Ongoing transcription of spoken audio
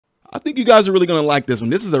think you guys are really going to like this one.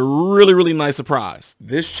 This is a really, really nice surprise.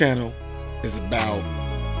 This channel is about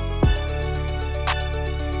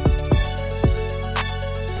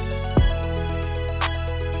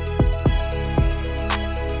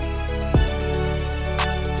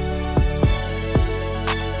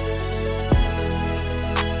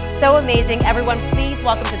so amazing. Everyone, please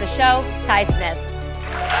welcome to the show, Ty Smith.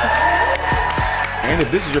 And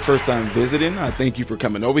if this is your first time visiting, I thank you for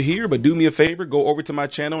coming over here. But do me a favor, go over to my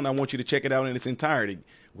channel and I want you to check it out in its entirety.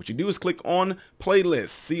 What you do is click on playlists.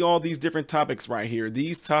 See all these different topics right here.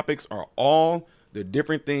 These topics are all the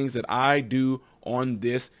different things that I do on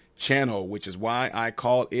this channel, which is why I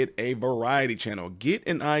call it a variety channel. Get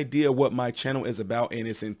an idea what my channel is about in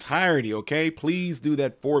its entirety, okay? Please do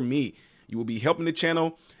that for me. You will be helping the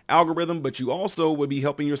channel algorithm, but you also will be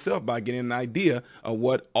helping yourself by getting an idea of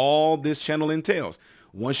what all this channel entails.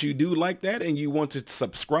 Once you do like that and you want to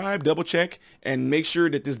subscribe, double check and make sure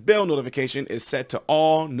that this bell notification is set to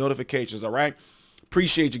all notifications. All right.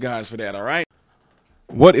 Appreciate you guys for that. All right.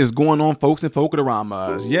 What is going on, folks and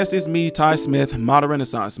Folkadaramas? Yes, it's me, Ty Smith, Modern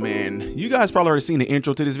Renaissance Man. You guys probably already seen the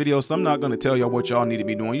intro to this video, so I'm not going to tell y'all what y'all need to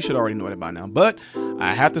be doing. You should already know that by now. But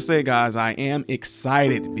I have to say, guys, I am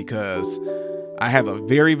excited because I have a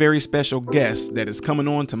very, very special guest that is coming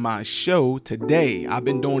on to my show today. I've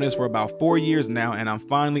been doing this for about 4 years now, and I'm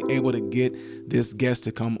finally able to get this guest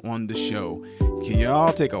to come on the show. Can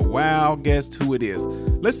y'all take a wild guess who it is?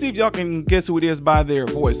 Let's see if y'all can guess who it is by their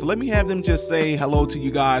voice. So let me have them just say hello to you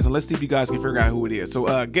guys, and let's see if you guys can figure out who it is.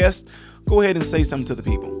 So guest, go ahead and say something to the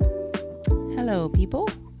people. Hello, people.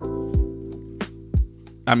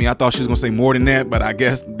 I mean, I thought she was going to say more than that, but I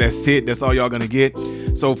guess that's it. That's all y'all going to get.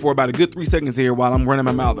 So for about a good 3 seconds here while I'm running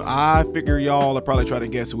my mouth, I figure y'all will probably try to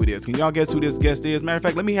guess who it is. Can y'all guess who this guest is? Matter of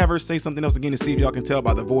fact, let me have her say something else again to see if y'all can tell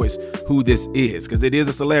by the voice who this is, because it is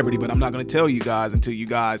a celebrity, but I'm not going to tell you guys until you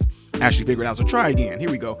guys actually figure it out. So try again.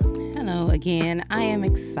 Here we go. Hello again. I am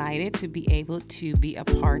excited to be able to be a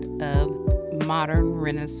part of Modern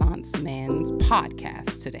Renaissance Man's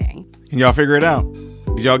podcast today. Can y'all figure it out?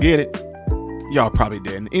 Did y'all get it? Y'all probably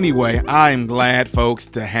didn't. Anyway, I am glad, folks,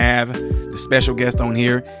 to have the special guest on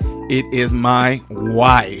here. It is my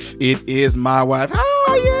wife. It is my wife.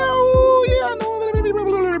 Oh, yeah, I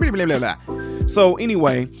know. So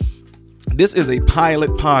anyway, this is a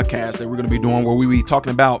pilot podcast that we're going to be doing where we be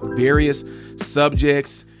talking about various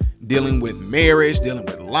subjects, dealing with marriage, dealing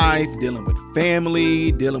with life, dealing with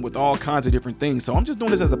family, dealing with all kinds of different things. So I'm just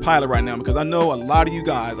doing this as a pilot right now because I know a lot of you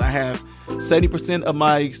guys, I have 70% of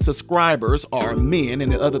my subscribers are men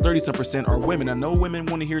and the other 30% are women. I know women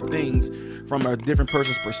want to hear things from a different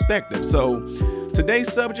person's perspective. So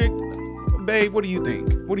today's subject, babe, what do you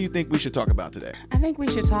think? What do you think we should talk about today? I think we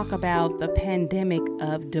should talk about the pandemic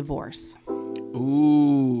of divorce.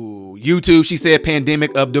 Ooh, YouTube, she said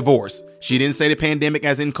pandemic of divorce. She didn't say the pandemic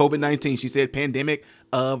as in COVID-19. She said pandemic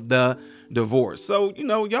of the divorce. So, you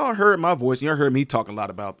know, y'all heard my voice. Y'all heard me talk a lot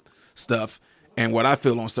about stuff and what I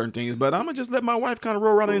feel on certain things, but I'm gonna just let my wife kind of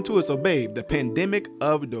roll right into it. So, babe, the pandemic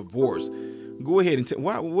of divorce. Go ahead and tell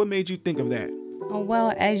what made you think of that? Oh,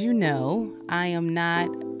 well, as you know, I am not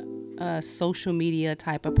a social media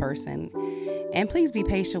type of person. And please be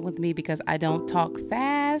patient with me because I don't talk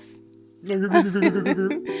fast. But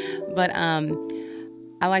I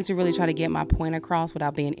like to really try to get my point across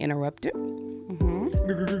without being interrupted.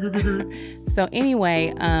 So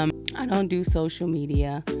anyway, I don't do social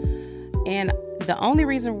media. And the only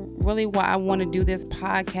reason really why I want to do this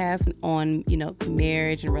podcast on, you know,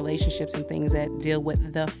 marriage and relationships and things that deal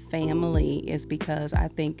with the family is because I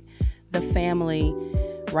think the family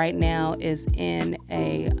right now is in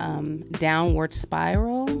a downward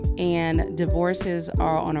spiral and divorces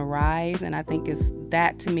are on a rise. And I think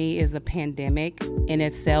that to me is a pandemic in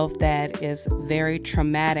itself that is very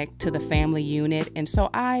traumatic to the family unit. And so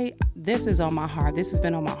this is on my heart. This has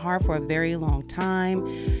been on my heart for a very long time.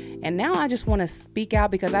 And now I just want to speak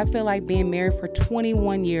out because I feel like being married for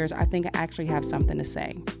 21 years, I think I actually have something to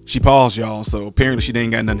say. She paused, y'all. So apparently she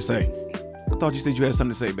didn't got nothing to say. I thought you said you had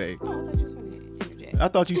something to say, babe. Oh, I thought you just wanted to interject. I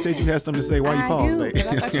thought you said you had something to say. Why you paused, babe? I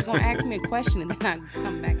thought you were going to ask me a question and then I'd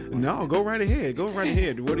come back. No, go right ahead. Go right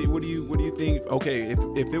ahead. What do you think? Okay,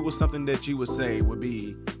 if it was something that you would say would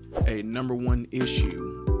be a number one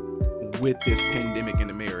issue with this pandemic in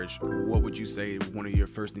the marriage, what would you say one of your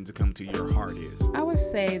first things to come to your heart is? I would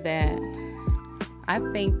say that I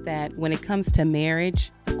think that when it comes to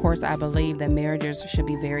marriage, of course, I believe that marriages should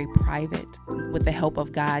be very private with the help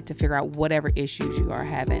of God to figure out whatever issues you are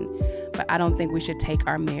having. But I don't think we should take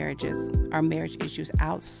our marriage issues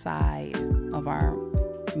outside of our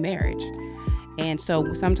marriage. And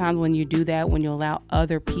so sometimes when you do that, when you allow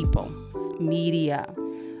other people, media,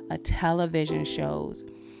 television shows.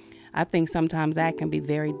 I think sometimes that can be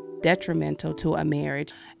very detrimental to a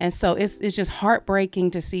marriage. And so it's just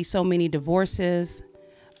heartbreaking to see so many divorces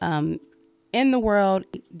in the world,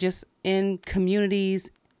 just in communities,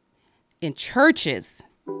 in churches.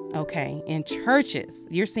 Okay, in churches,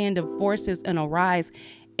 you're seeing divorces on a rise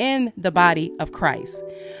in the body of Christ.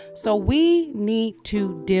 So we need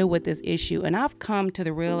to deal with this issue. And I've come to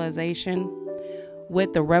the realization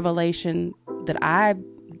with the revelation that I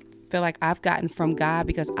feel like I've gotten from God,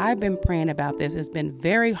 because I've been praying about this. It's been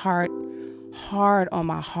very hard on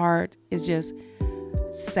my heart. It's just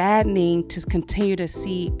saddening to continue to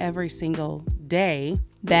see every single day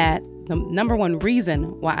that the number one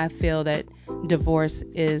reason why I feel that divorce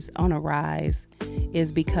is on a rise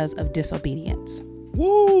is because of disobedience.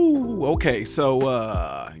 Woo! Okay,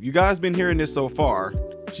 so you guys been hearing this so far.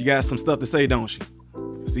 She got some stuff to say, don't she?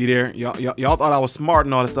 See there? Y'all thought I was smart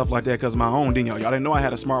and all this stuff like that because of my own, didn't y'all? Y'all didn't know I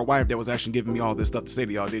had a smart wife that was actually giving me all this stuff to say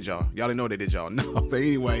to y'all, did y'all? Y'all didn't know that, did y'all? No, but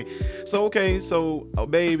anyway. So, okay, so,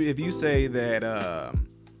 babe, if you say that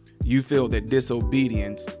you feel that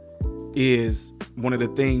disobedience is one of the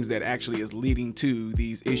things that actually is leading to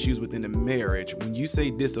these issues within the marriage, when you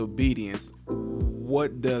say disobedience,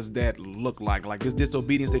 what does that look like? Like this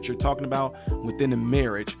disobedience that you're talking about within the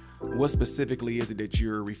marriage, what specifically is it that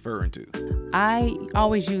you're referring to? I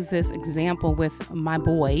always use this example with my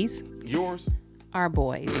boys. Yours? Our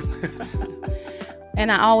boys.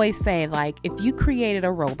 And I always say, like, if you created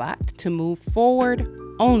a robot to move forward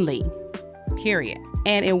only, period,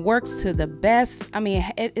 and it works to the best. I mean,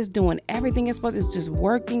 it is doing everything it's supposed to. It's just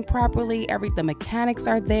working properly. The mechanics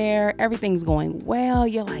are there. Everything's going well.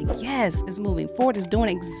 You're like, yes, it's moving forward. It's doing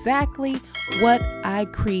exactly what I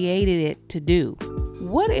created it to do.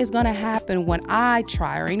 What is going to happen when I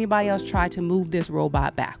try, or anybody else try, to move this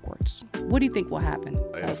robot backwards? What do you think will happen?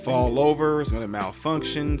 It'll fall over. It's going to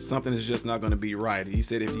malfunction. Something is just not going to be right. He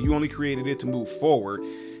said if you only created it to move forward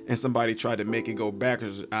and somebody tried to make it go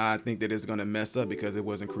backwards, I think that it's going to mess up because it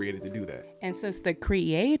wasn't created to do that. And since the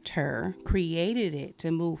creator created it to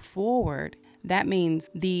move forward, that means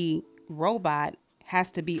the robot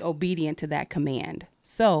has to be obedient to that command.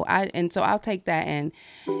 So I'll take that,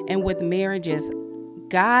 and with marriages,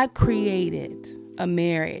 God created a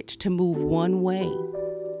marriage to move one way,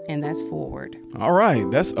 and that's forward. All right.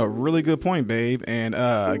 That's a really good point, babe. And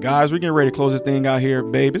guys, we're getting ready to close this thing out here.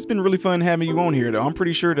 Babe, it's been really fun having you on here, though. I'm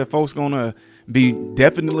pretty sure that folks going to be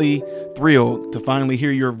definitely thrilled to finally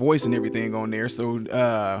hear your voice and everything on there. So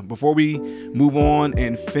before we move on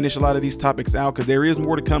and finish a lot of these topics out, because there is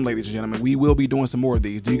more to come, ladies and gentlemen, we will be doing some more of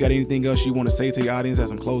these. Do you got anything else you want to say to the audience as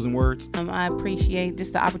some closing words? I appreciate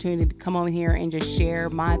just the opportunity to come over here and just share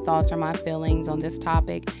my thoughts or my feelings on this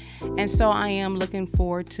topic. And so I am looking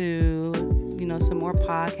forward to, some more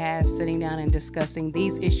podcasts, sitting down and discussing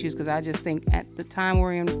these issues, because I just think at the time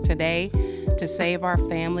we're in today, to save our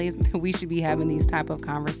families, we should be having these type of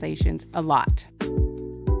conversations a lot.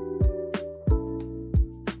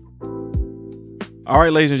 All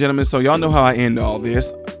right, ladies and gentlemen, so y'all know how I end all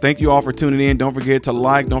this. Thank you all for tuning in. Don't forget to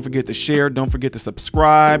like, don't forget to share, don't forget to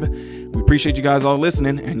subscribe. We appreciate you guys all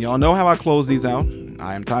listening, and y'all know how I close these out.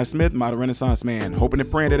 I am Ty Smith, Modern Renaissance Man, hoping and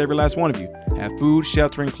praying that every last one of you have food,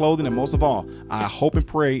 shelter, and clothing, and most of all, I hope and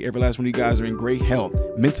pray every last one of you guys are in great health,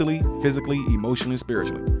 mentally, physically, emotionally, and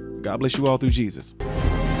spiritually. God bless you all through Jesus.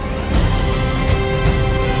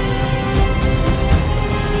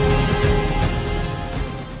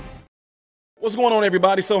 What's going on,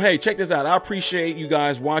 everybody? So, hey, check this out. I appreciate you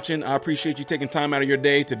guys watching. I appreciate you taking time out of your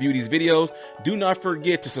day to view these videos. Do not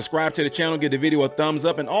forget to subscribe to the channel, give the video a thumbs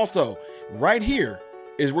up, and also right here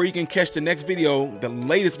is where you can catch the next video, the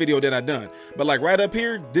latest video that I've done. But like right up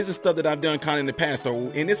here, this is stuff that I've done kind of in the past. So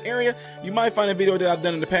in this area, you might find a video that I've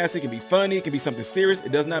done in the past. It can be funny, it can be something serious,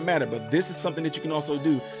 it does not matter. But this is something that you can also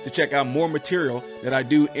do to check out more material that I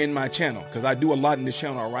do in my channel, because I do a lot in this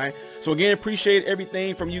channel, all right? So again, appreciate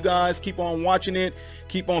everything from you guys. Keep on watching it,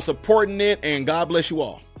 keep on supporting it, and God bless you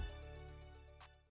all.